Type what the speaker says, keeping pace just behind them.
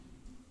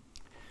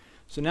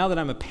So now that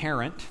I'm a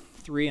parent,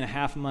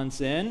 3.5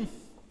 months in,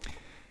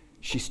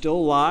 she's still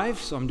alive,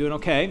 so I'm doing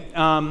okay.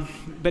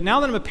 But now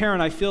that I'm a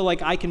parent, I feel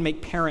like I can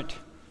make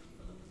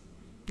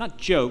not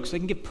jokes, I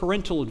can give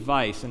parental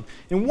advice. And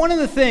one of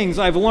the things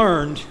I've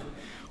learned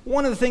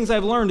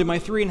in my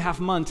 3.5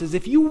 months is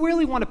if you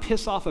really want to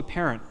piss off a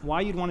parent, why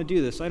you'd want to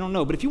do this, I don't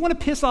know. But if you want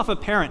to piss off a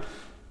parent,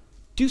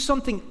 do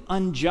something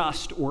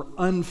unjust or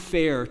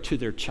unfair to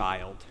their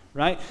child,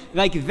 right?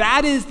 Like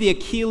that is the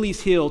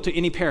Achilles heel to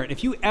any parent.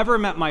 If you ever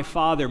met my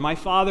father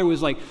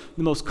was like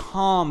the most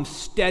calm,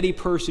 steady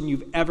person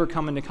you've ever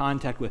come into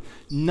contact with.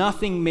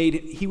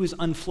 He was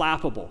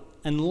unflappable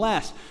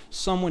unless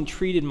someone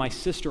treated my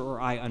sister or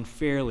I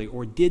unfairly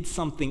or did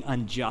something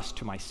unjust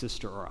to my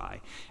sister or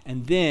I.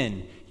 And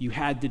then you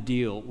had to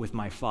deal with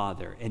my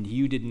father, and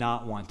you did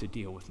not want to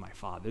deal with my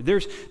father.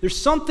 There's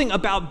something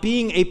about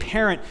being a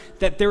parent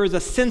that there is a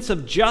sense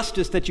of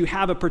justice that you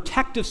have, a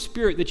protective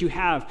spirit that you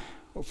have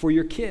for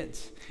your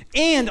kids.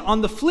 And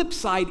on the flip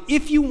side,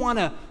 if you want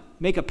to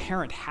make a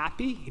parent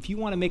happy, if you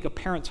want to make a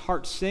parent's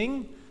heart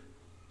sing,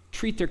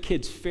 treat their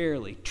kids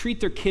fairly. Treat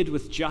their kid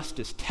with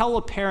justice. Tell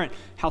a parent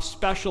how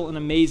special and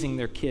amazing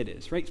their kid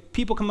is, right?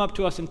 People come up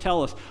to us and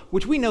tell us,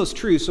 which we know is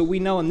true, so we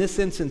know in this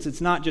instance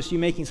it's not just you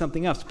making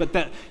something up, but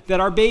that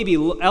our baby,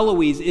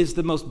 Eloise, is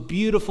the most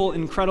beautiful,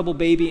 incredible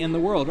baby in the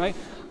world, right?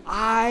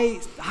 I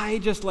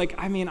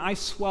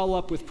swell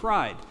up with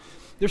pride.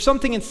 There's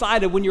something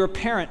inside of when you're a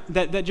parent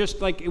that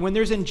just like when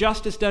there's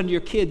injustice done to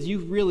your kids, you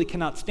really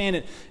cannot stand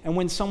it. And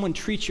when someone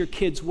treats your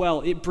kids well,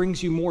 it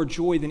brings you more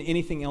joy than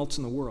anything else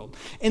in the world.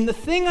 And the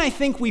thing I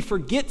think we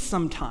forget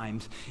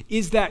sometimes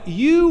is that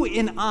you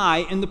and I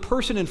and the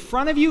person in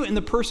front of you and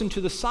the person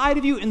to the side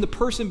of you and the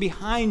person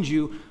behind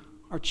you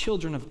are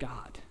children of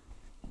God.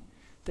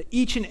 That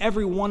each and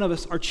every one of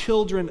us are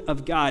children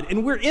of God.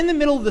 And we're in the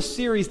middle of the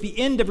series, The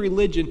End of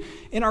Religion,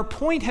 and our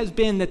point has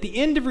been that the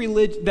end of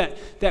religion,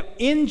 that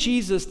in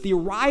Jesus, the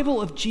arrival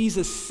of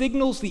Jesus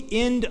signals the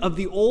end of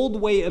the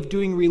old way of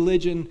doing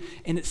religion,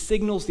 and it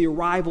signals the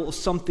arrival of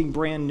something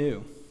brand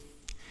new.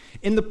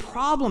 And the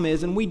problem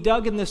is, and we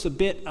dug in this a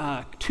bit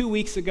 2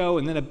 weeks ago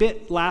and then a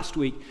bit last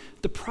week,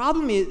 the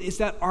problem is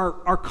that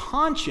our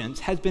conscience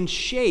has been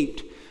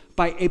shaped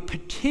by a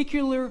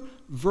particular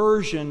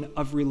version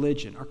of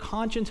religion. Our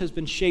conscience has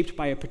been shaped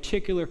by a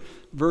particular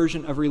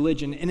version of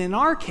religion. And in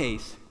our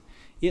case,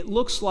 it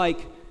looks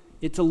like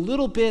it's a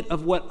little bit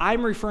of what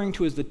I'm referring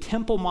to as the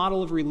temple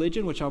model of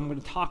religion, which I'm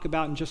going to talk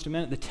about in just a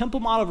minute. The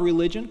temple model of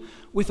religion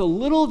with a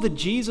little of the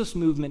Jesus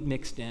movement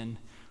mixed in,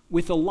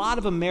 with a lot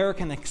of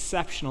American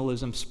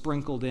exceptionalism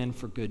sprinkled in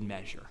for good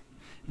measure.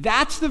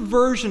 That's the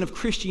version of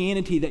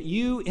Christianity that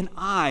you and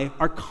I,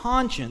 our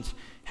conscience,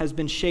 has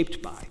been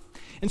shaped by.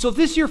 And so if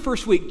this is your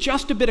first week,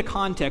 just a bit of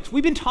context.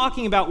 We've been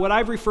talking about what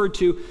I've referred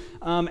to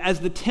as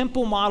the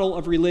temple model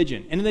of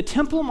religion. And in the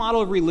temple model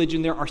of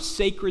religion, there are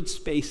sacred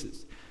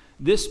spaces.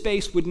 This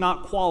space would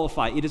not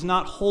qualify. It is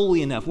not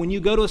holy enough. When you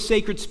go to a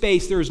sacred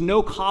space, there is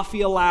no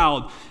coffee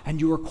allowed, and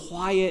you are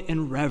quiet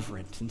and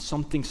reverent, and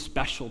something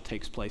special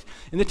takes place.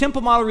 In the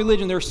temple model of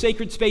religion, there are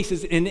sacred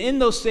spaces, and in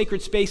those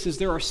sacred spaces,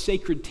 there are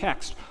sacred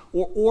texts,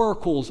 or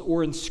oracles,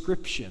 or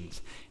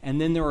inscriptions. And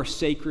then there are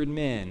sacred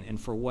men, and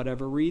for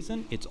whatever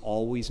reason, it's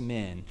always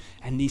men.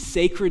 And these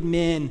sacred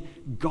men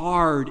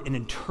guard and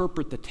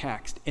interpret the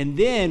text. And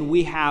then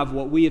we have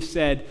what we have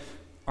said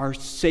are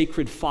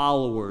sacred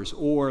followers,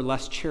 or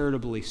less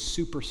charitably,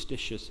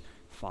 superstitious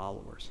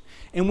followers.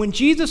 And when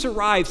Jesus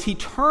arrives, he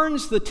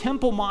turns the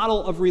temple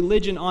model of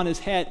religion on its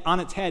head,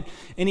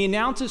 and he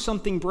announces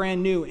something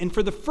brand new. And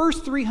for the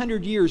first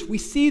 300 years, we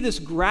see this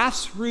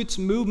grassroots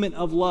movement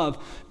of love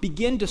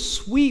begin to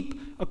sweep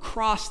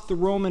across the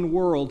Roman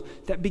world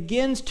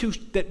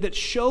that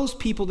shows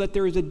people that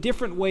there is a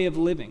different way of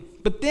living.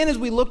 But then as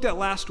we looked at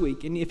last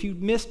week, and if you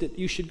missed it,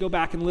 you should go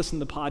back and listen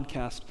to the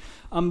podcast.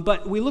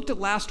 But we looked at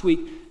last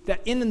week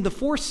that in the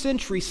 4th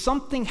century,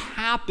 something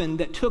happened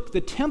that took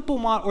the temple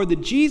model or the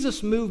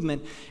Jesus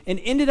movement and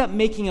ended up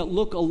making it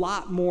look a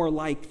lot more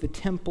like the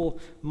temple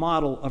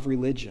model of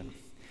religion.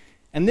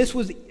 And this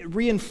was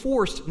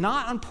reinforced,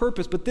 not on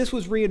purpose, but this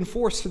was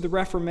reinforced through the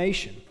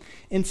Reformation.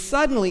 And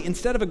suddenly,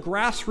 instead of a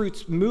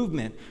grassroots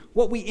movement,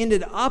 what we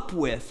ended up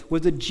with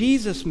was a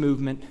Jesus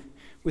movement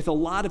with a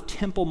lot of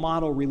temple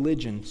model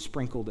religion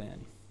sprinkled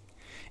in.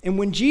 And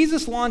when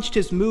Jesus launched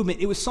his movement,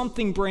 it was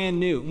something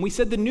brand new. And we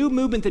said the new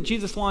movement that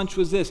Jesus launched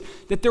was this,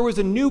 that there was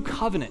a new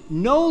covenant.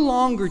 No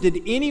longer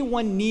did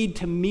anyone need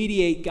to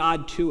mediate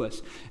God to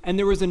us. And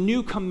there was a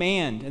new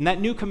command. And that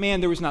new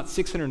command, there was not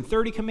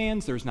 630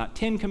 commands, there was not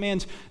 10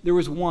 commands, there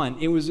was one.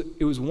 It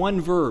was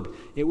one verb.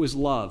 It was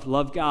love.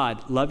 Love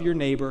God, love your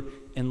neighbor,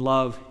 and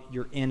love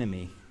your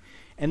enemy.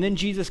 And then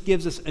Jesus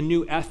gives us a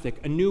new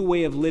ethic, a new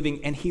way of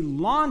living, and he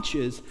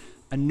launches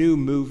a new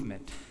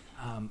movement.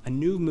 A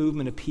new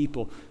movement of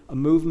people, a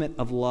movement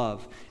of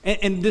love.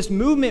 And this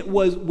movement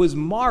was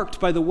marked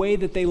by the way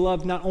that they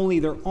loved not only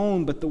their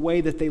own, but the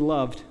way that they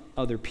loved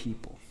other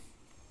people.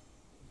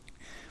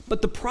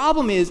 But the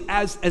problem is,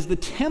 as the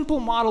temple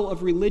model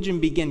of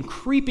religion began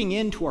creeping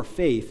into our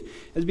faith,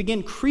 as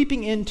began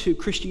creeping into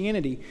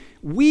Christianity,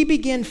 we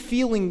begin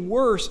feeling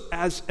worse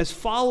as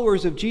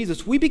followers of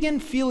Jesus. We begin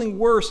feeling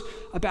worse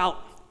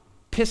about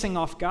pissing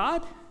off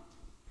God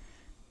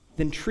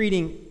than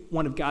treating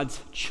one of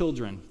God's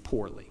children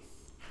poorly.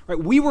 Right?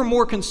 We were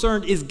more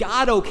concerned, is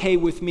God okay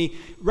with me,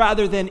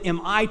 rather than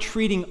am I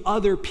treating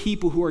other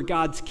people who are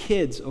God's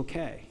kids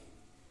okay?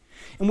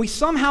 And we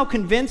somehow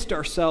convinced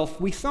ourselves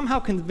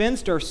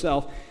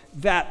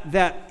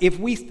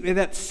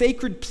that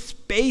sacred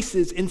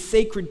spaces and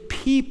sacred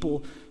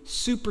people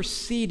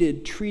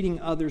superseded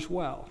treating others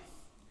well.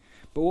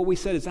 But what we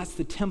said is that's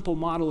the temple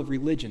model of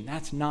religion.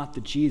 That's not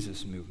the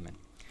Jesus movement.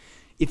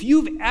 If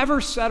you've ever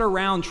sat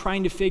around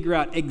trying to figure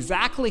out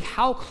exactly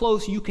how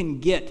close you can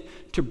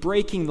get to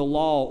breaking the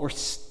law or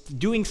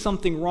doing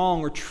something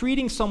wrong or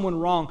treating someone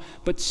wrong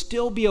but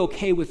still be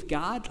okay with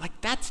God, like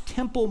that's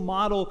temple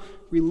model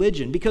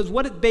religion. Because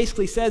what it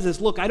basically says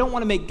is, look, I don't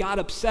want to make God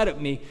upset at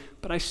me,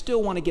 but I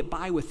still want to get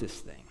by with this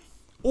thing.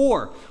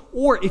 Or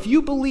if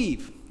you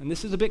believe, and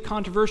this is a bit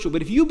controversial,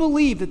 but if you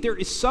believe that there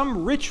is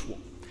some ritual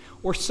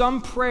or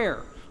some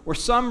prayer or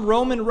some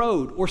Roman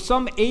road or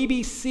some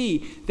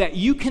ABC that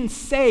you can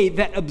say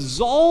that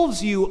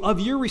absolves you of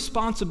your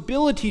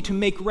responsibility to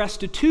make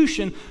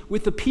restitution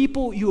with the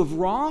people you have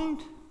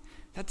wronged,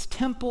 that's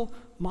temple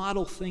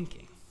model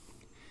thinking.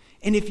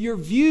 And if your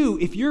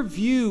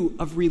view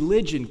of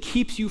religion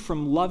keeps you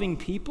from loving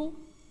people,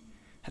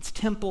 that's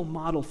temple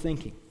model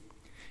thinking.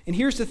 And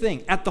here's the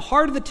thing, at the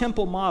heart of the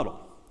temple model,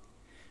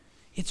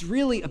 it's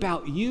really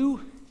about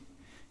you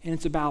and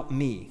it's about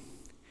me.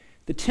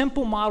 The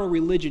temple model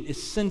religion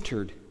is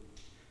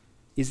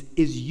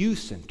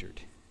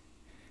you-centered.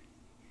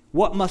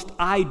 What must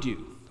I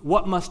do?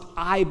 What must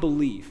I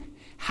believe?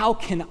 How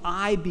can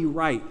I be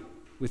right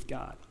with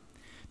God?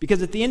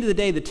 Because at the end of the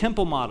day, the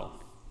temple model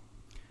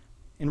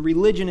and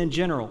religion in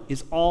general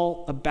is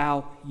all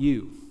about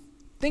you.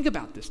 Think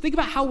about this. Think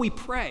about how we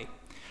pray.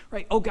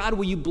 Right? Oh God,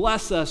 will you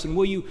bless us, and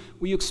will you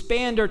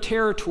expand our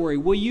territory?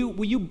 Will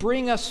you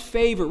bring us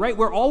favor? Right?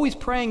 We're always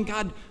praying,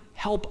 God,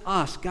 help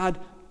us. God,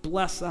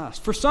 bless us.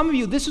 For some of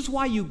you, this is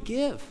why you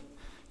give.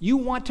 You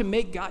want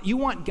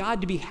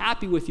God to be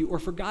happy with you or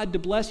for God to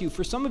bless you.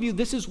 For some of you,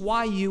 this is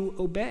why you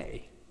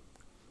obey.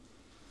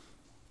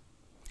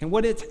 And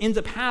what ends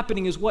up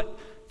happening is what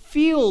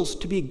feels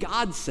to be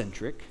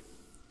God-centric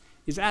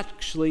is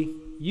actually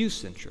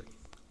you-centric.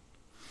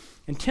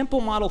 And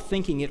temple model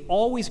thinking, it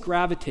always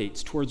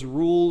gravitates towards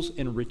rules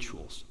and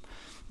rituals.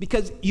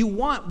 Because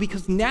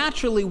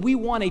naturally we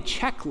want a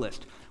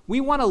checklist.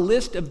 We want a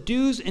list of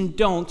do's and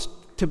don'ts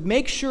to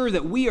make sure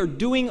that we are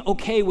doing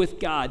okay with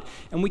God.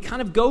 And we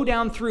kind of go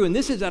down through, and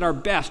this is at our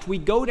best, we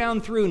go down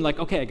through and like,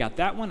 okay, I got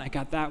that one, and I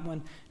got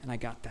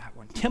that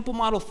one. Temple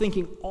model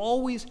thinking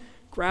always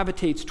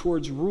gravitates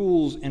towards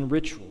rules and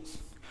rituals.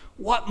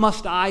 What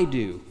must I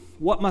do?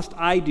 What must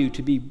I do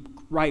to be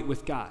right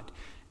with God?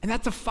 And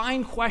that's a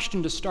fine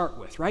question to start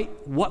with, right?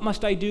 What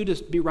must I do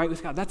to be right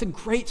with God? That's a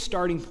great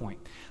starting point.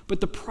 But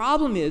the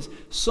problem is,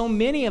 so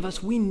many of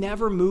us, we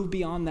never move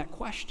beyond that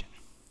question.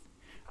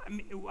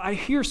 I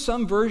hear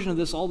some version of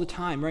this all the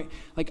time, right?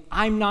 Like,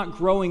 I'm not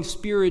growing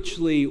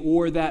spiritually,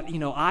 or that,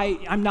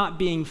 I'm not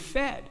being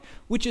fed,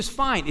 which is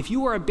fine. If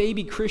you are a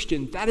baby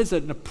Christian, that is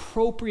an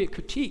appropriate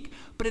critique.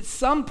 But at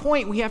some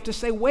point, we have to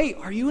say, wait,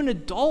 are you an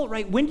adult,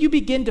 right? When do you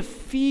begin to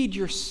feed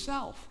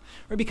yourself?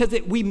 Right? Because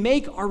we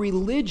make our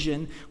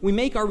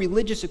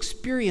religious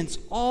experience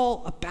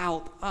all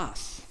about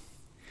us,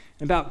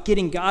 about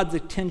getting God's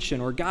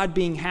attention, or God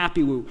being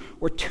happy with,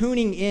 or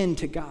tuning in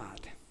to God.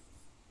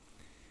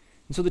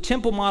 And so the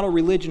temple model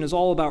religion is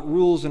all about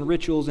rules and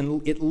rituals,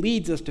 and it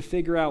leads us to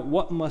figure out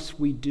what must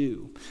we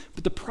do.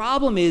 But the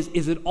problem is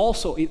it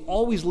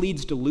always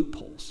leads to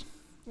loopholes.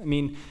 I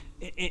mean,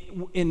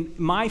 in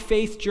my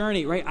faith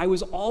journey, right, I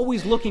was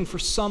always looking for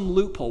some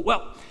loophole.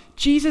 Well,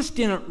 Jesus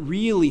didn't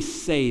really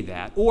say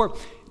that. Or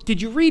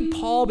did you read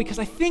Paul? Because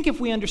I think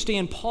if we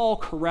understand Paul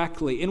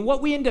correctly, and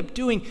what we end up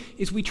doing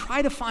is we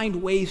try to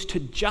find ways to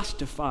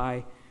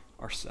justify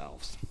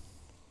ourselves.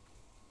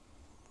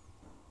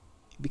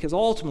 Because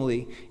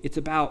ultimately, it's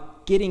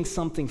about getting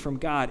something from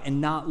God and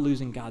not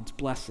losing God's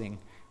blessing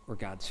or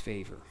God's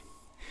favor.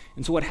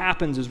 And so what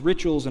happens is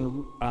rituals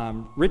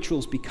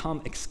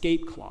become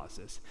escape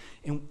clauses.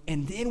 And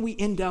then we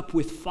end up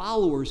with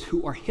followers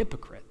who are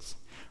hypocrites.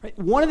 Right?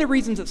 One of the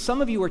reasons that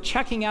some of you are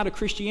checking out of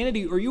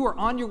Christianity, or you are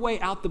on your way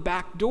out the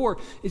back door,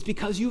 is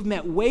because you've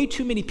met way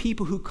too many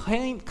people who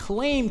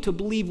claim to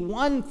believe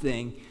one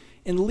thing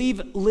and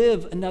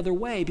live another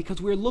way,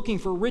 because we're looking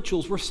for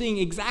rituals. We're seeing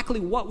exactly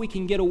what we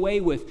can get away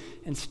with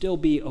and still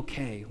be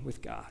okay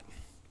with God.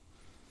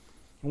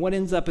 And what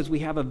ends up is we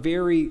have a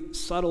very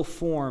subtle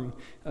form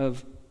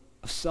of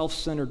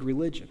self-centered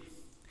religion.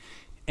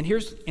 And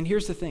here's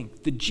the thing.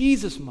 The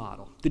Jesus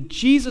model, the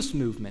Jesus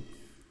movement,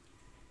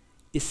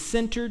 is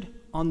centered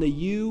on the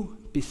you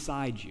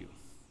beside you.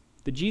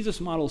 The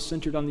Jesus model is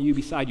centered on the you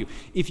beside you.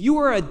 If you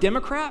are a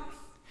Democrat,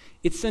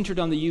 it's centered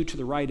on the you to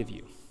the right of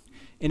you.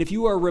 And if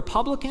you are a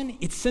Republican,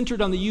 it's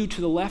centered on the you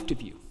to the left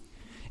of you.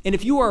 And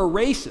if you are a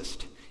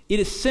racist, it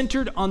is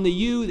centered on the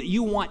you that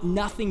you want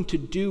nothing to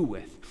do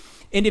with.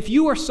 And if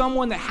you are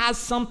someone that has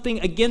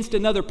something against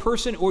another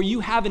person or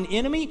you have an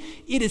enemy,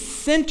 it is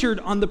centered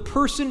on the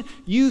person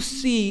you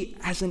see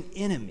as an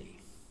enemy.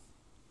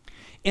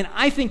 And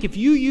I think if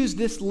you use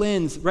this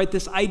lens, right,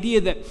 this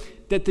idea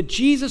that the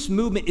Jesus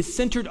movement is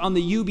centered on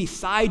the you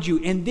beside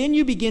you, and then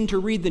you begin to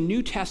read the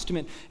New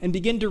Testament and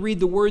begin to read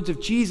the words of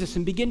Jesus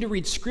and begin to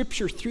read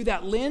Scripture through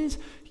that lens,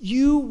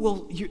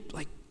 your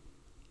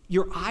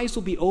eyes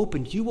will be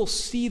opened. You will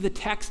see the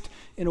text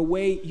in a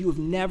way you have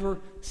never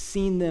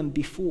seen them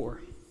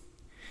before.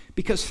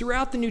 Because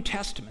throughout the New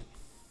Testament,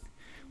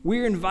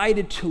 we're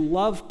invited to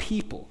love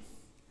people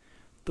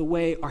the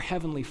way our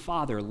Heavenly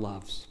Father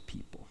loves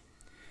people.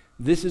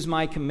 This is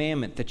my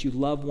commandment, that you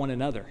love one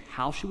another.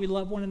 How should we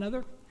love one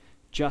another?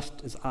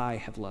 Just as I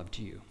have loved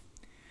you.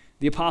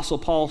 The Apostle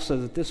Paul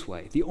says it this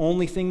way: the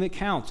only thing that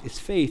counts is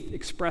faith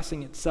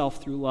expressing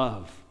itself through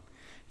love.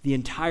 The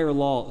entire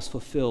law is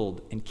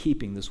fulfilled in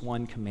keeping this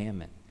one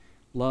commandment: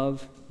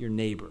 love your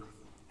neighbor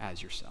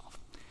as yourself.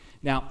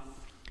 Now,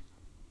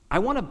 I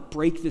want to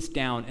break this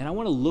down, and I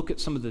want to look at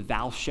some of the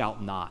thou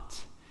shalt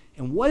nots.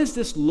 And what does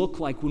this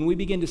look like when we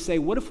begin to say,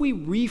 what if we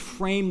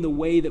reframe the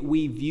way that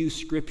we view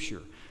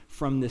Scripture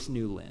from this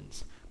new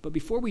lens? But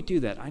before we do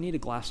that, I need a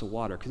glass of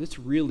water because it's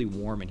really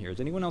warm in here. Is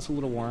anyone else a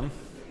little warm?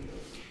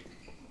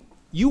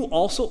 You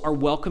also are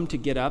welcome to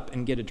get up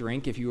and get a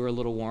drink if you are a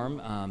little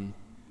warm.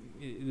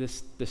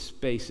 This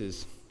space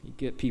is, you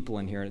get people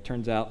in here, and it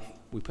turns out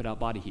we put out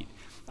body heat.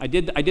 I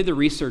did the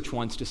research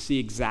once to see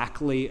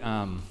exactly.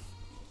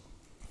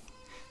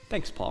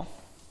 Thanks, Paul.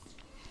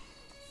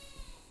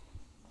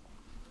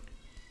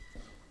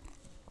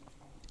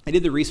 I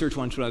did the research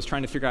once when I was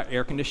trying to figure out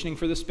air conditioning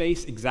for the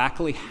space,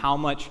 exactly how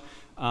much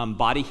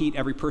body heat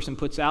every person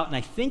puts out, and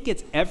I think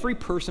it's every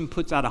person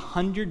puts out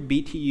 100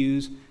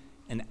 BTUs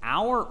an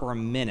hour or a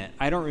minute.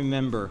 I don't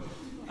remember.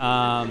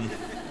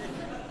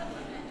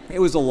 It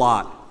was a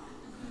lot.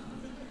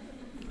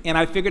 And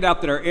I figured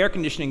out that our air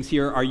conditionings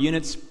here, our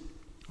units,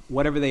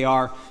 whatever they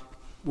are,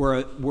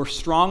 were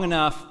strong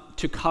enough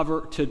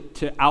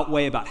to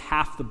outweigh about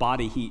half the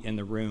body heat in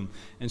the room.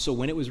 And so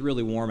when it was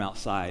really warm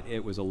outside,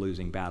 it was a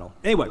losing battle.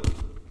 Anyway,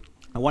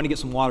 I want to get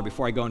some water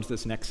before I go into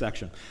this next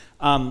section.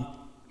 Because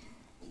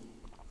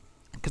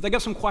I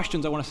got some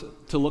questions I want us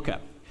to look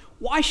at.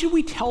 Why should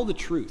we tell the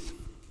truth?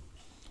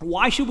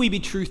 Why should we be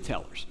truth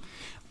tellers?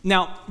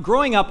 Now,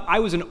 growing up, I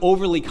was an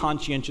overly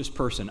conscientious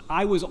person.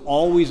 I was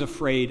always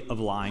afraid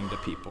of lying to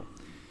people.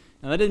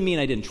 Now, that didn't mean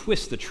I didn't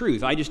twist the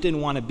truth. I just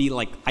didn't want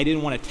to I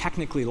didn't want to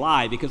technically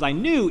lie, because I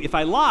knew if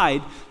I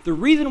lied, the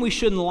reason we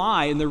shouldn't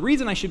lie and the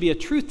reason I should be a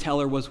truth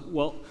teller was,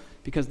 well,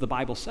 because the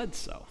Bible said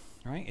so,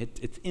 right?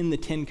 It's in the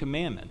 10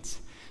 Commandments.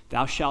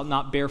 Thou shalt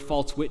not bear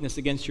false witness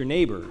against your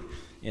neighbor.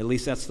 At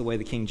least that's the way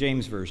the King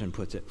James Version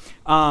puts it.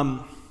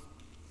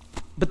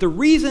 But the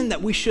reason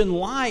that we shouldn't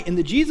lie in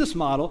the Jesus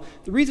model,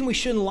 the reason we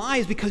shouldn't lie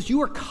is because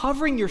you are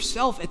covering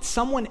yourself at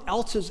someone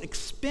else's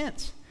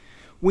expense.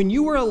 When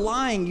you are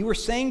lying, you are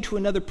saying to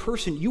another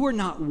person, you are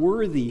not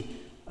worthy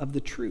of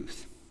the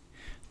truth.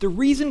 The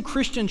reason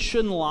Christians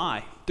shouldn't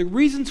lie, the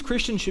reasons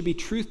Christians should be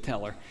truth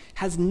teller,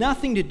 has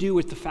nothing to do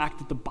with the fact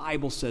that the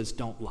Bible says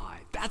don't lie.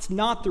 That's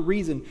not the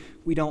reason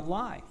we don't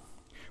lie,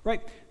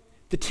 right?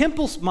 The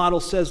temple model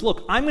says,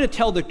 look, I'm going to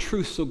tell the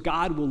truth so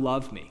God will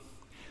love me.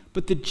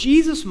 But the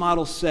Jesus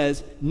model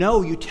says,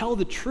 no, you tell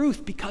the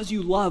truth because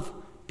you love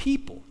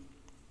people.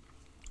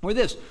 Or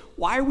this,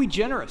 why are we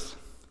generous?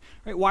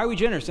 Right? Why are we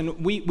generous?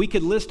 And we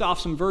could list off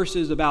some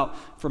verses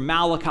from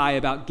Malachi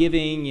about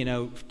giving,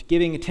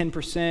 giving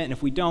 10%, and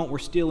if we don't, we're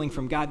stealing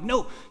from God.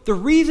 No, the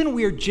reason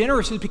we are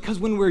generous is because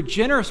when we're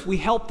generous,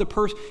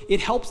 it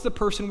helps the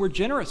person we're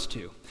generous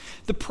to.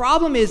 The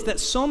problem is that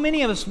so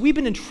many of us, we've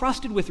been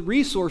entrusted with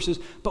resources,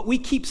 but we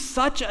keep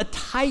such a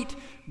tight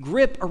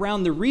grip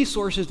around the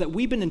resources that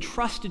we've been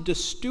entrusted to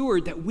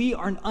steward that we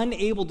are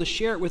unable to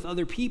share it with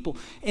other people.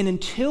 And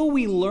until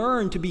we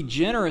learn to be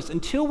generous,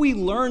 until we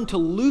learn to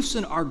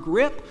loosen our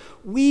grip,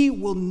 we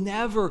will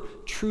never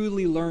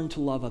truly learn to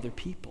love other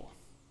people.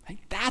 Right?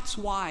 That's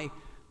why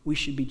we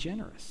should be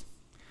generous.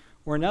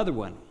 Or another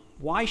one,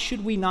 why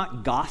should we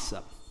not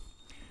gossip?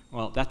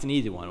 Well, that's an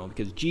easy one,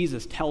 because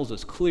Jesus tells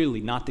us clearly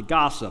not to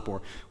gossip,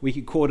 or we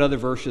could quote other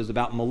verses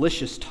about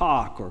malicious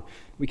talk, or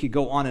we could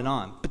go on and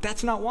on. But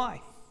that's not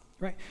why.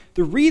 Right?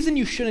 The reason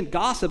you shouldn't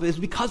gossip is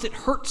because it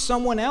hurts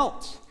someone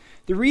else.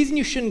 The reason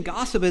you shouldn't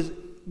gossip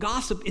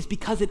is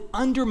because it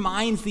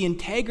undermines the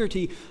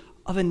integrity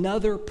of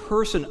another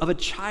person, of a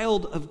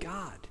child of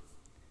God.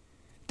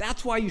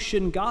 That's why you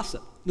shouldn't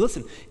gossip.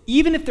 Listen,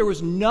 even if there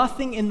was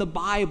nothing in the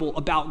Bible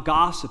about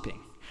gossiping,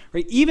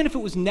 right? Even if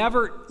it was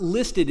never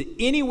listed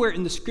anywhere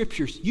in the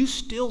Scriptures, you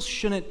still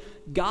shouldn't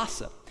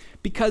gossip.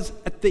 Because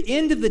at the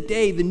end of the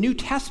day, the New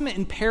Testament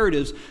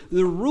imperatives,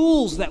 the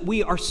rules that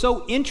we are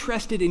so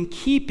interested in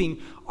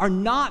keeping, are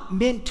not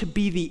meant to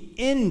be the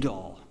end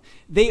all.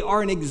 They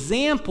are an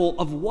example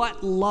of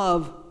what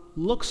love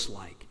looks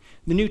like.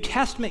 The New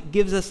Testament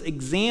gives us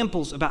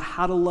examples about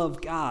how to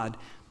love God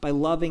by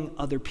loving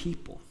other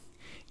people.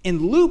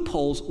 And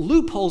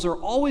loopholes are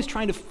always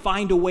trying to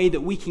find a way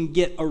that we can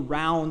get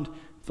around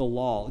the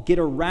law, get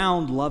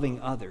around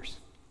loving others.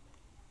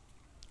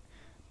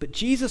 But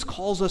Jesus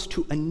calls us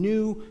to a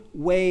new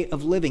way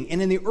of living.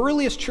 And in the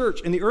earliest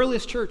church,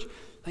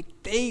 like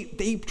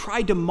they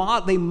tried to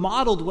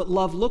modeled what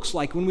love looks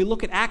like. When we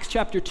look at Acts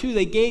chapter 2,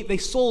 they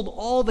sold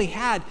all they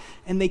had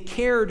and they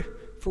cared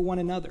for one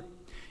another.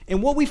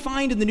 And what we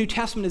find in the New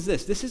Testament is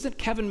this. This isn't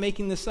Kevin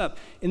making this up.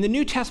 In the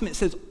New Testament, it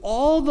says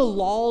all the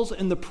laws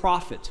and the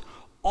prophets,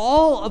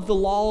 all of the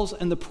laws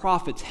and the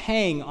prophets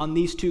hang on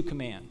these two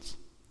commands.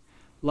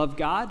 Love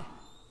God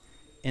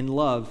and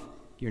love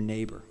your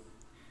neighbor.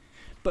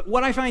 But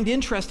what I find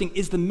interesting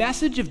is the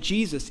message of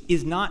Jesus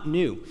is not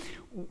new,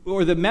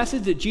 or the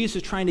message that Jesus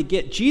is trying to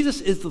get.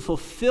 Jesus is the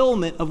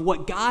fulfillment of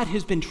what God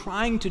has been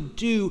trying to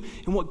do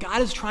and what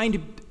God has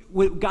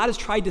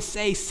tried to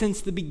say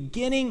since the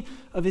beginning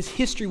of his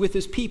history with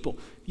his people.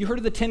 You heard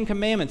of the 10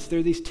 Commandments. There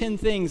are these 10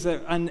 things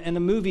that in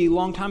a movie a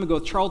long time ago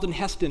with Charlton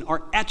Heston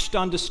are etched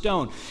onto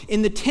stone.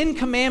 In the 10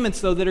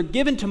 Commandments, though, that are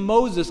given to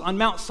Moses on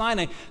Mount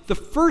Sinai, the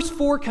first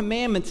 4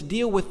 commandments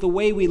deal with the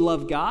way we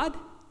love God,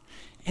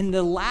 and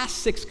the last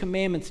 6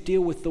 commandments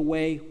deal with the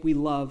way we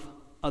love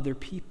other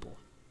people.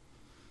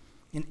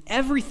 And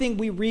everything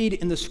we read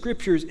in the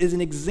scriptures is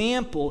an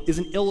example, is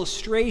an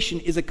illustration,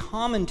 is a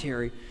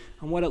commentary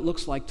on what it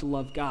looks like to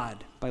love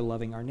God by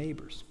loving our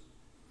neighbors.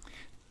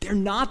 They're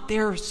not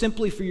there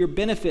simply for your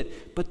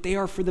benefit, but they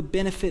are for the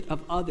benefit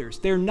of others.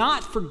 They're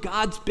not for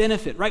God's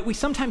benefit, right? We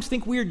sometimes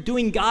think we are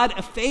doing God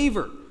a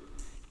favor.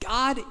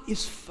 God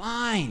is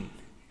fine,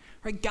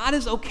 right? God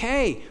is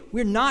okay.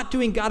 We're not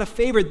doing God a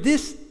favor.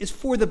 This is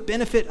for the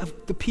benefit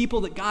of the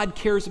people that God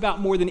cares about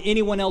more than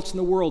anyone else in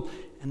the world,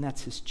 and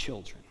that's his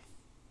children.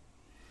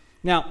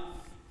 Now,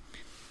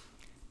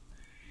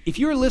 if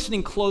you're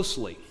listening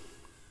closely,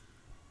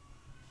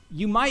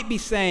 you might be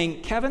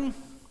saying, Kevin,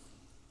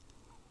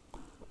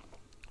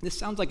 this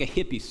sounds like a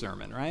hippie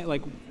sermon, right?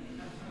 Like,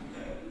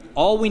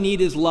 all we need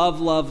is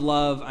love, love,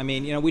 love. I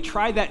mean, we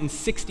tried that in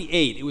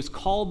 1968. It was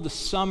called the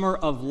Summer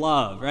of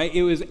Love, right?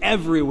 It was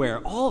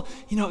everywhere.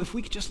 If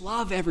we could just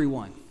love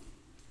everyone.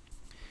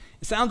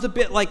 It sounds a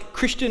bit like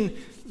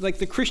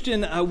the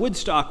Christian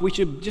Woodstock. We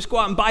should just go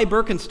out and buy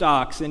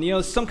Birkenstocks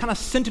and, some kind of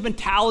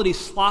sentimentality,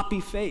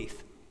 sloppy faith.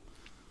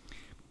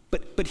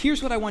 But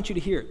here's what I want you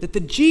to hear, that the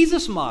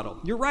Jesus model,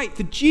 you're right,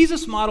 the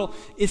Jesus model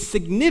is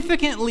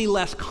significantly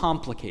less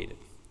complicated.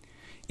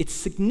 It's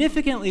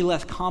significantly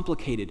less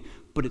complicated,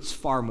 but it's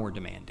far more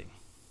demanding.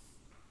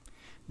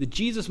 The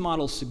Jesus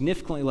model is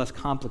significantly less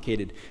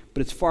complicated,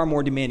 but it's far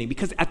more demanding,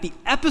 because at the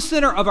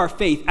epicenter of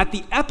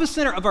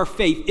our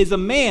faith is a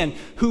man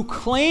who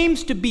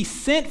claims to be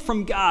sent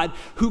from God,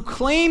 who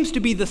claims to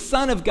be the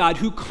Son of God,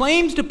 who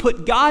claims to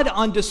put God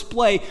on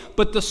display,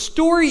 but the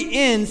story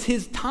ends,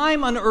 his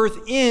time on earth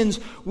ends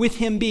with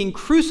him being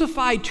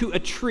crucified to a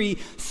tree,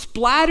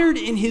 splattered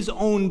in his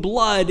own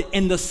blood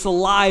and the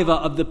saliva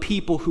of the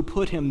people who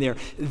put him there.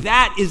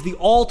 That is the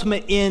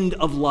ultimate end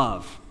of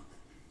love.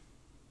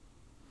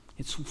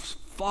 It's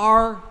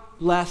far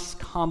less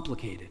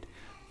complicated,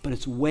 but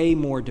it's way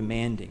more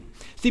demanding.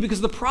 See,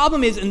 because the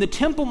problem is, in the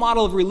temple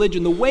model of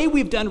religion, the way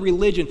we've done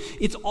religion,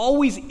 it's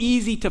always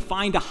easy to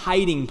find a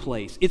hiding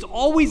place. It's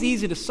always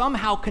easy to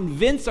somehow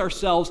convince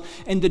ourselves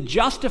and to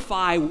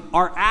justify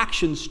our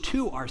actions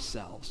to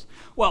ourselves.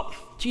 Well,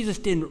 Jesus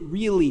didn't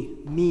really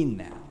mean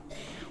that.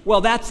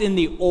 Well, that's in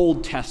the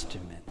Old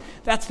Testament.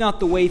 That's not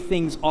the way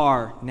things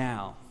are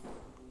now.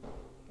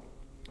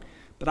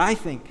 But I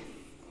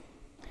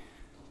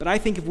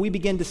think if we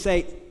begin to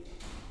say,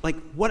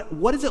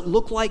 what does it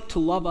look like to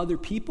love other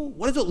people?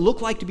 What does it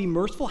look like to be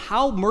merciful?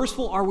 How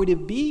merciful are we to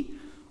be?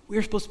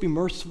 We're supposed to be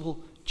merciful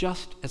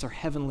just as our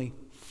Heavenly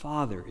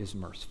Father is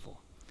merciful.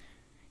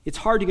 It's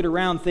hard to get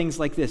around things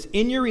like this.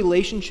 In your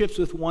relationships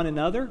with one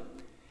another,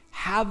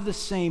 have the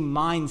same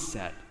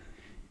mindset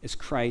as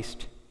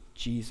Christ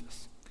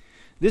Jesus.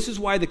 This is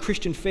why the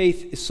Christian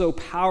faith is so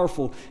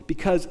powerful,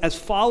 because as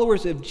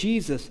followers of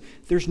Jesus,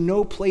 there's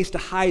no place to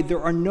hide.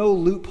 There are no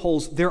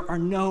loopholes. There are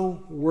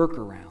no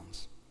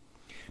workarounds.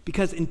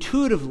 Because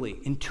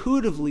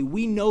intuitively,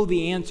 we know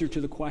the answer to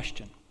the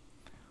question,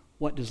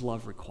 what does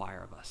love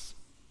require of us?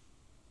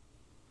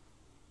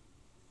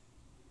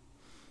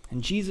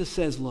 And Jesus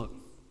says, look,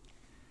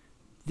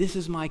 this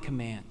is my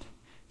command,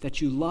 that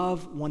you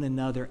love one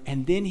another.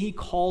 And then he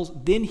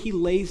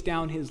lays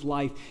down his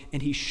life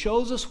and he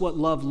shows us what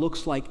love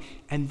looks like.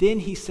 And then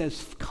he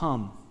says,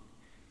 come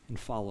and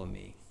follow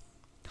me.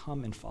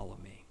 Come and follow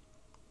me.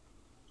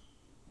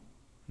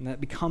 And that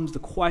becomes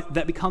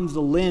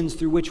the lens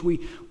through which we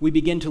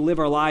begin to live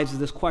our lives, is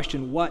this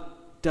question,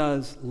 what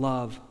does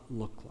love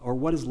look like? Or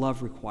what does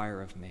love require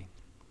of me?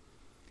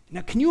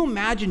 Now, can you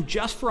imagine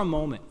just for a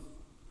moment,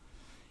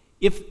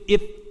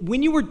 If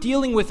when you were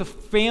dealing with a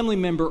family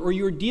member or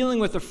you were dealing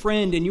with a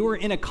friend and you were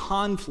in a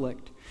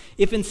conflict,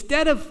 if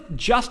instead of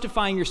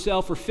justifying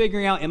yourself or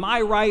figuring out, am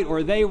I right or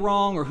are they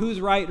wrong or who's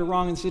right or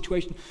wrong in the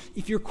situation,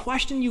 if your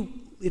question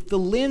the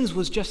lens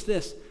was just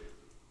this,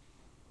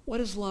 what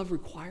does love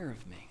require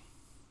of me?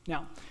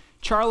 Now,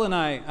 Charla and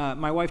I,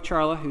 my wife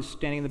Charla, who's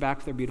standing in the back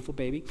with her beautiful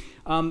baby,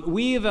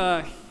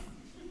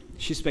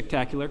 she's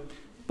spectacular,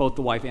 both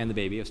the wife and the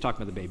baby. I was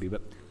talking about the baby,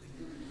 but...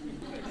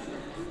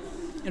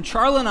 And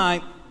Charla and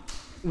I,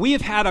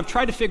 I've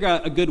tried to figure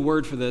out a good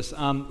word for this.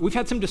 We've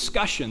had some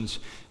discussions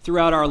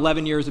throughout our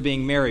 11 years of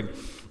being married.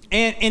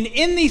 And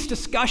in these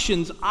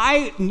discussions,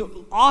 I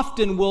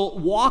often will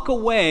walk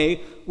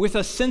away with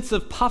a sense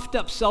of puffed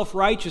up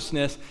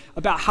self-righteousness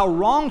about how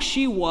wrong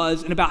she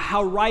was and about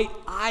how right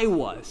I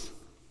was.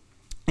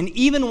 And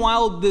even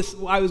while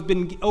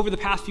over the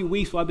past few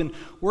weeks, while I've been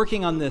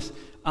working on this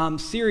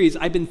series,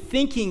 I've been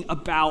thinking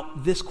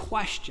about this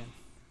question.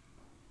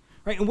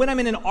 Right? And when I'm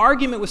in an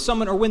argument with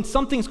someone, or when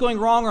something's going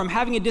wrong, or I'm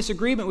having a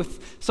disagreement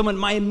with someone,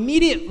 my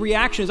immediate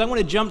reaction is I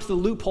want to jump to the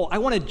loophole. I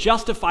want to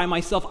justify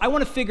myself. I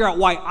want to figure out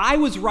why I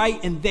was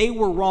right and they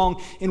were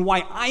wrong, and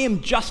why I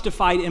am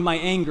justified in my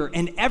anger.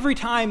 And every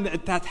time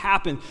that's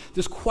happened,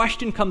 this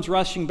question comes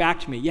rushing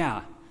back to me.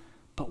 Yeah,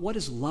 but what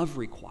does love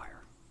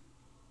require?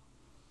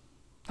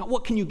 Not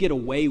what can you get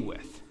away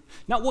with?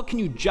 Not what can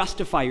you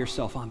justify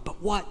yourself on, but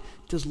what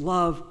does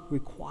love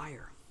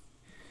require?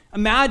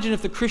 Imagine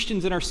if the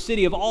Christians in our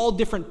city of all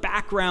different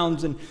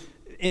backgrounds and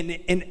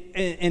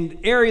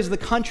areas of the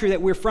country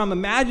that we're from,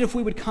 imagine if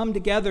we would come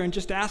together and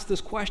just ask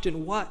this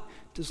question, what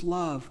does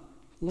love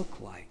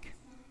look like?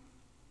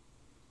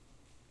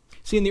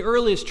 See, in the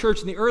earliest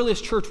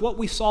church, what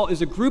we saw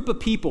is a group of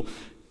people,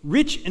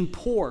 rich and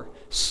poor,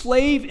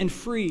 slave and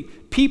free,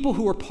 people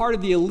who were part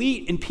of the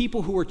elite and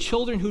people who were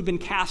children who'd been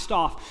cast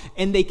off.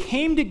 And they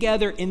came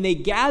together and they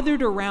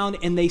gathered around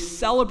and they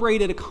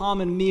celebrated a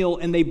common meal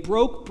and they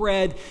broke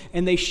bread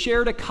and they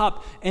shared a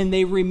cup and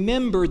they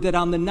remembered that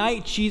on the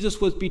night Jesus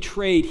was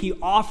betrayed, he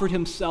offered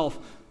himself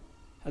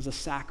as a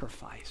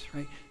sacrifice,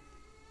 right?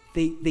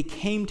 They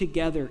came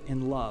together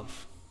in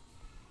love.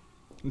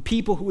 And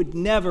people who would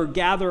never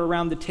gather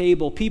around the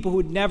table, people who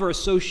would never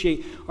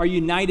associate, are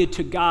united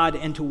to God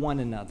and to one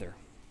another.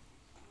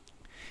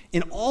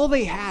 And all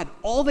they had,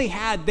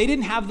 they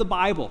didn't have the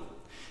Bible.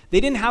 They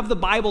didn't have the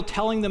Bible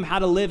telling them how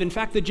to live. In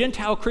fact, the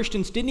Gentile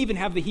Christians didn't even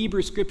have the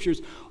Hebrew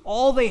Scriptures.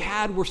 All they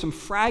had were some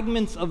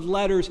fragments of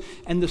letters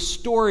and the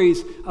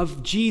stories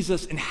of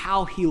Jesus and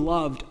how he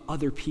loved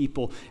other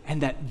people,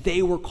 and that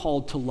they were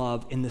called to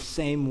love in the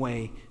same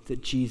way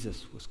that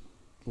Jesus was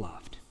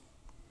loved.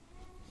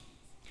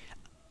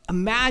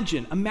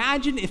 Imagine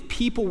if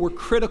people were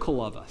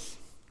critical of us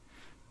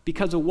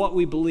because of what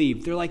we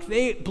believe.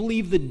 They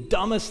believe the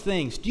dumbest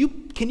things.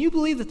 Can you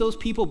believe that those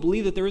people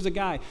believe that there is a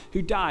guy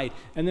who died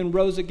and then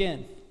rose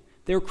again?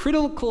 They were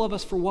critical of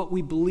us for what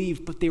we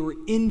believed, but they were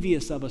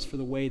envious of us for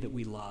the way that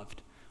we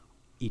loved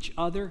each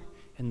other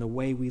and the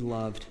way we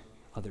loved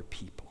other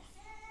people.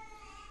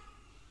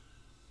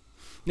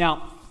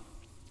 Now,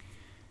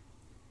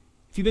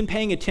 if you've been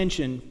paying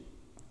attention,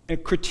 a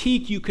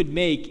critique you could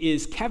make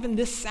is, Kevin,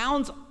 this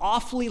sounds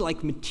awfully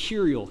like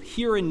material,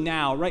 here and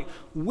now, right?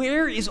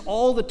 Where is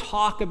all the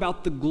talk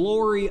about the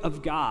glory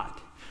of God?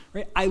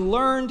 Right? I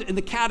learned in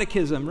the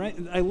catechism, right?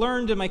 I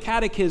learned in my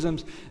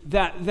catechisms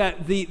that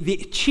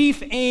the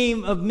chief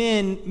aim of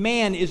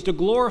man is to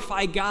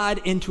glorify God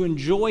and to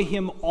enjoy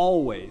him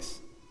always.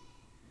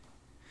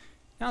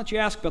 Now that you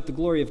ask about the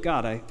glory of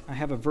God, I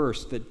have a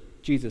verse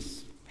that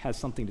Jesus has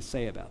something to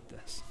say about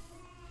this.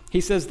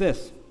 He says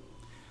this,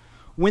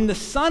 when the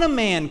Son of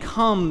Man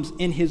comes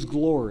in his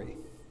glory,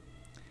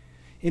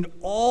 and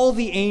all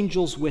the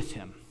angels with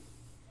him,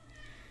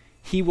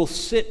 he will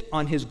sit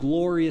on his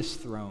glorious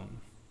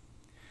throne,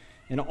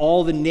 and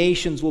all the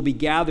nations will be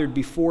gathered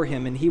before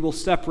him, and he will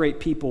separate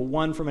people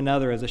one from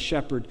another as a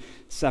shepherd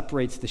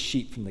separates the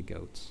sheep from the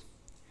goats.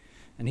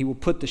 And he will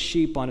put the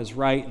sheep on his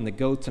right and the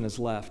goats on his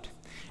left.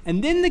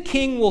 And then the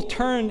king will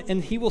turn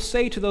and he will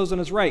say to those on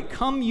his right,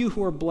 come, you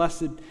who are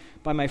blessed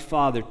by my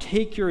Father,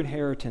 take your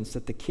inheritance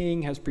that the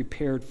king has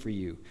prepared for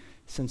you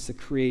since the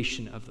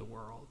creation of the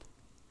world.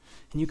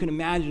 And you can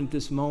imagine at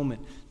this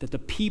moment that the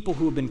people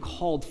who have been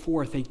called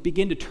forth, they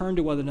begin to turn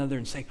to one another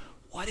and say,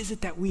 what is it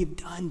that we have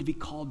done to be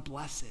called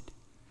blessed?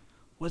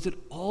 Was it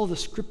all the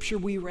scripture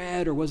we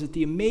read, or was it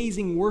the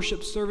amazing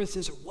worship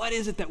services? Or what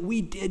is it that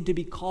we did to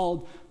be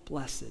called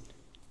blessed?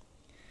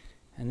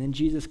 And then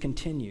Jesus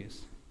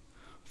continues,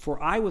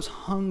 for I was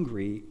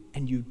hungry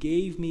and you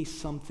gave me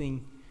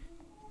something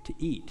to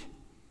eat.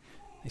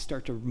 They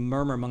start to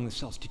murmur among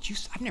themselves,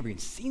 I've never even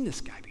seen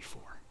this guy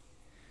before.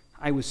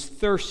 I was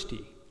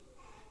thirsty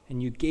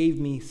and you gave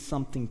me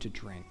something to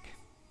drink.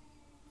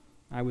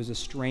 I was a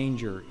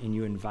stranger and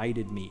you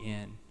invited me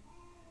in.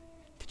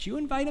 Did you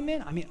invite him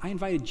in? I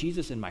invited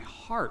Jesus in my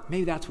heart.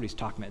 Maybe that's what he's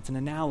talking about. It's an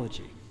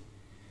analogy.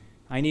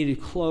 I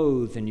needed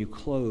clothes and you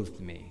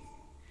clothed me.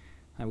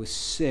 I was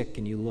sick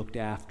and you looked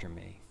after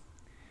me.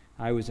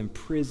 I was in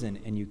prison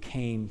and you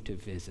came to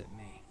visit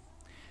me.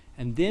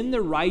 And then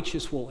the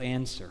righteous will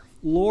answer,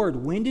 Lord,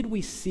 when did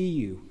we see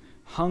you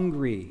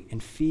hungry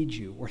and feed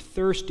you, or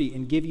thirsty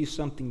and give you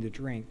something to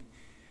drink?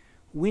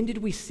 When did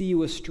we see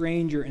you a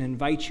stranger and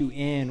invite you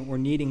in, or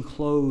needing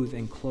clothes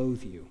and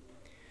clothe you?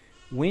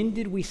 When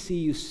did we see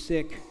you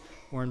sick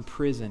or in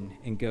prison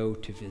and go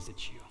to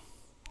visit you?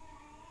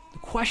 The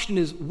question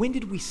is, when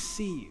did we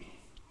see you?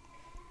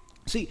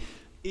 See,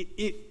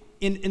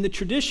 in the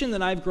tradition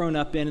that I've grown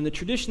up in the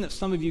tradition that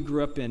some of you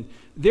grew up in,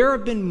 there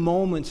have been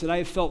moments that I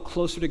have felt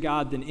closer to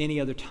God than any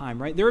other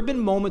time, right? There have been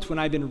moments when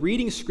I've been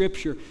reading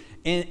Scripture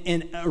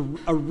and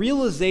a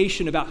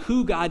realization about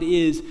who God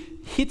is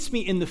hits me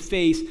in the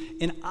face,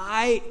 and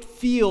I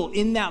feel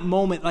in that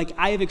moment like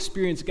I have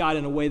experienced God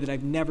in a way that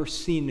I've never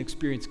seen and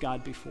experienced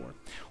God before.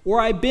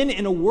 Or I've been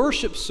in a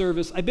worship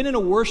service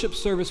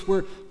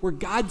where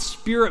God's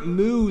Spirit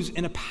moves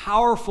in a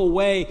powerful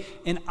way,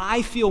 and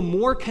I feel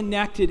more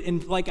connected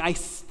and like I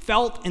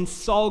felt and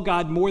saw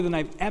God more than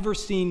I've ever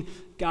seen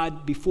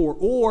God before.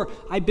 Or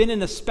I've been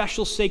in a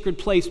special sacred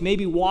place,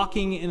 maybe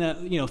walking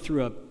in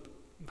through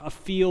a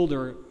field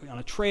or on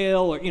a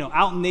trail or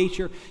out in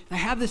nature, and I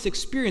have this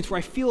experience where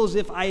I feel as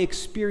if I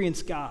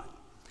experience God.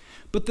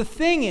 But the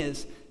thing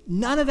is,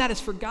 none of that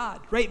is for God,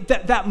 right?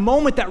 That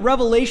moment, that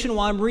revelation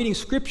while I'm reading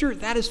Scripture,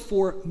 that is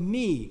for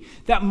me.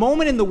 That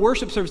moment in the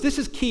worship service, this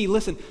is key.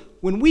 Listen,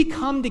 when we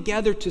come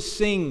together to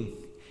sing,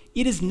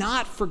 it is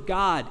not for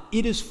God,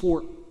 it is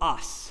for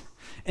us.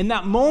 And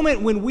that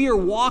moment when we are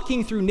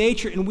walking through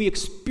nature and we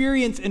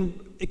experience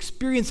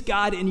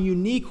God in a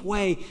unique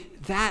way,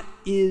 that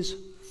is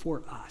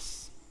for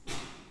us.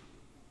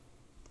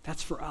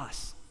 That's for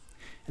us.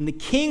 And the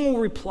king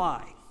will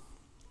reply,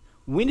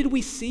 when did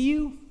we see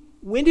you?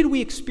 When did we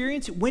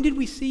experience it? When did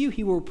we see you?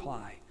 He will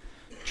reply,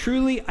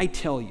 truly I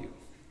tell you,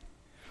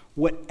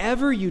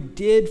 whatever you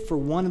did for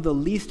one of the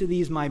least of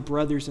these my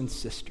brothers and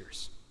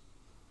sisters,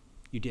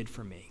 you did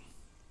for me.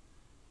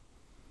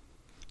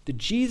 The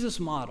Jesus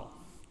model,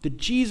 the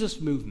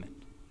Jesus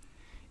movement,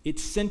 it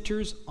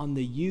centers on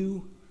the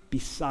you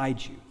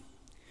beside you.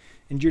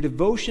 And your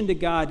devotion to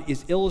God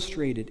is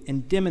illustrated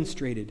and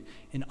demonstrated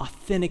and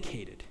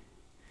authenticated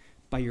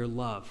by your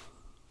love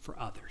for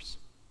others.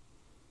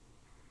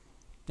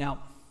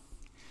 Now,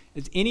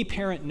 as any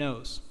parent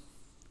knows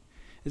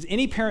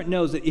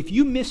that if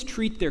you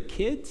mistreat their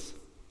kids,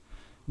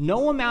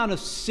 no amount of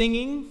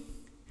singing,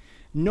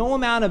 no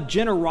amount of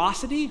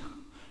generosity,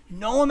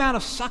 no amount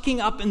of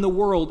sucking up in the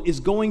world is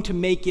going to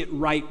make it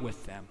right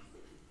with them.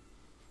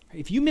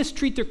 If you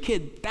mistreat their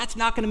kid, that's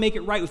not going to make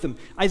it right with them.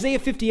 Isaiah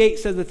 58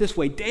 says it this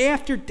way, day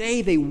after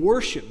day they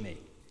worship me.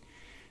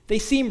 They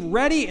seem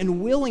ready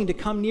and willing to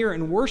come near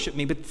and worship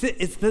me. But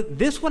is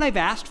this what I've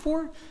asked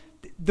for?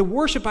 The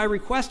worship I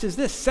request is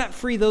this: set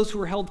free those who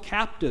are held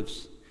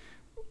captives,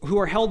 who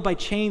are held by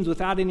chains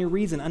without any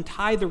reason.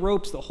 Untie the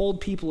ropes that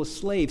hold people as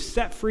slaves.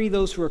 Set free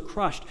those who are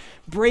crushed.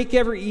 Break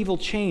every evil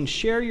chain.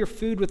 Share your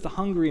food with the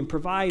hungry and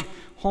provide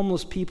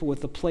homeless people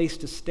with a place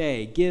to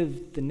stay.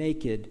 Give the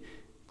naked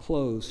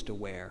clothes to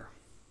wear.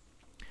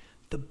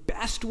 The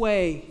best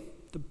way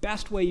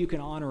you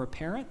can honor a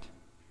parent,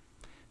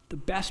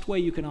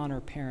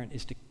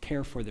 is to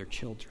care for their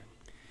children,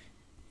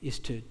 is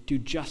to do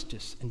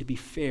justice and to be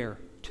fair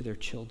to their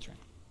children.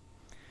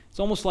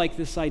 It's almost like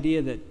this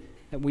idea that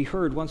we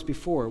heard once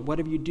before,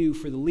 whatever you do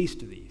for the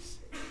least of these,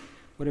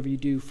 whatever you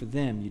do for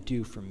them, you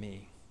do for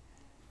me.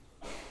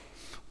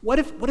 What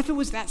if it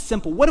was that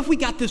simple? What if we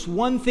got this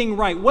one thing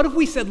right? What if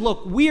we said,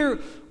 look,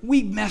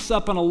 we mess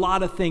up on a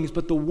lot of things,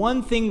 but the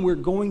one thing we're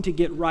going to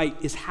get right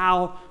is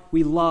how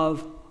we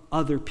love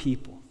other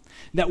people.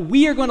 That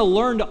we are going to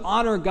learn to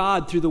honor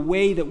God through the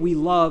way that we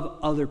love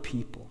other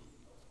people.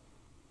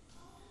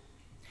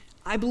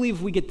 I believe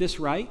if we get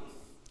this right,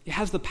 it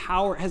has the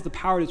power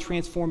to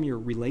transform your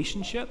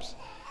relationships.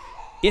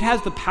 It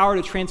has the power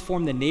to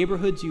transform the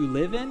neighborhoods you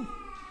live in.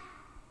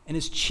 And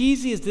as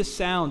cheesy as this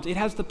sounds, it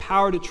has the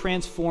power to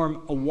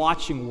transform a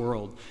watching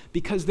world,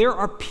 because there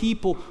are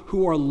people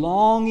who are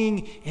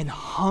longing and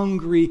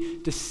hungry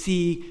to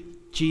see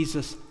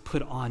Jesus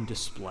put on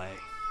display.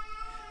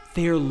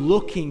 They are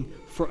looking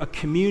for a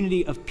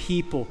community of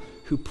people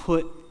who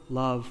put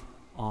love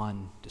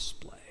on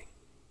display.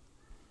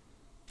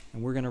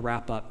 And we're going to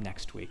wrap up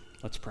next week.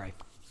 Let's pray.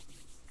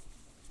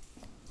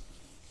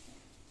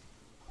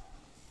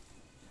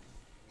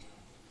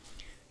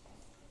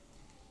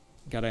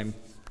 God, I'm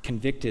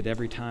convicted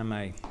every time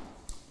I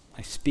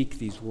speak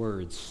these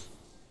words,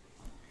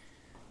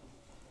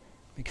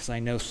 because I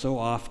know so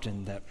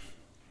often that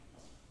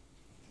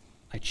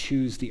I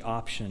choose the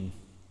option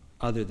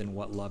other than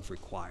what love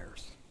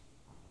requires.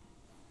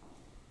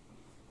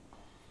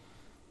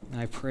 And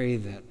I pray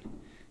that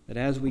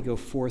as we go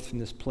forth from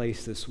this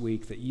place this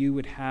week, that you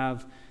would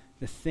have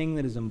the thing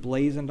that is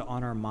emblazoned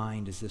on our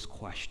mind is this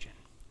question: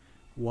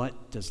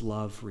 what does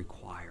love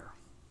require?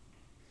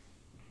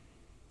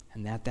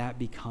 And that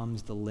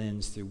becomes the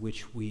lens through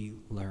which we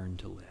learn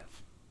to live.